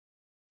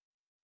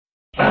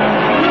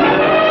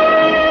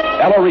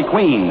Ellery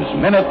Queen's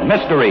Minute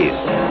Mysteries.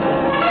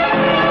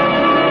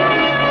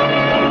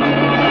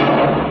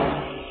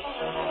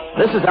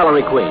 This is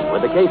Ellery Queen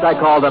with the case I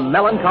call the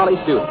Melancholy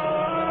Student.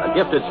 A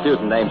gifted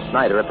student named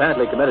Snyder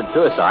apparently committed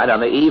suicide on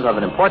the eve of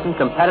an important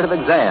competitive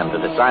exam to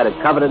decide a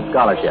coveted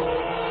scholarship.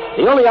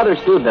 The only other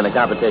student in the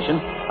competition,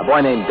 a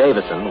boy named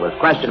Davison, was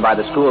questioned by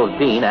the school's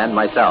dean and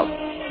myself.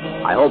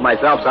 I hold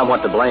myself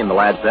somewhat to blame, the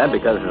lad said,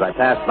 because as I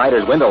passed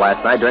Snyder's window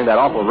last night during that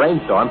awful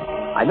rainstorm,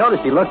 I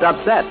noticed he looked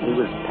upset. He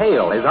was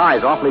pale, his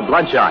eyes awfully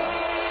bloodshot.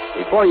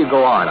 Before you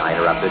go on, I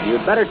interrupted,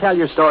 you'd better tell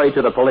your story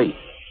to the police.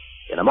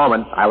 In a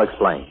moment, I'll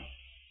explain.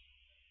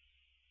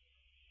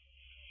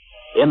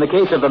 In the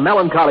case of the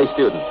Melancholy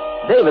Student,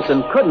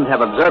 Davison couldn't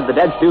have observed the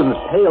dead student's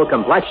pale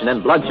complexion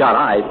and bloodshot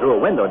eyes through a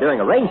window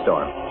during a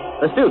rainstorm.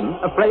 The student,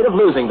 afraid of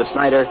losing to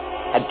Snyder,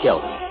 had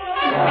killed him.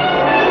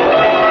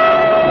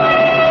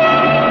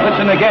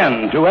 Listen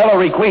again to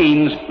Ellery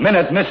Queen's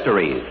Minute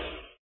Mysteries.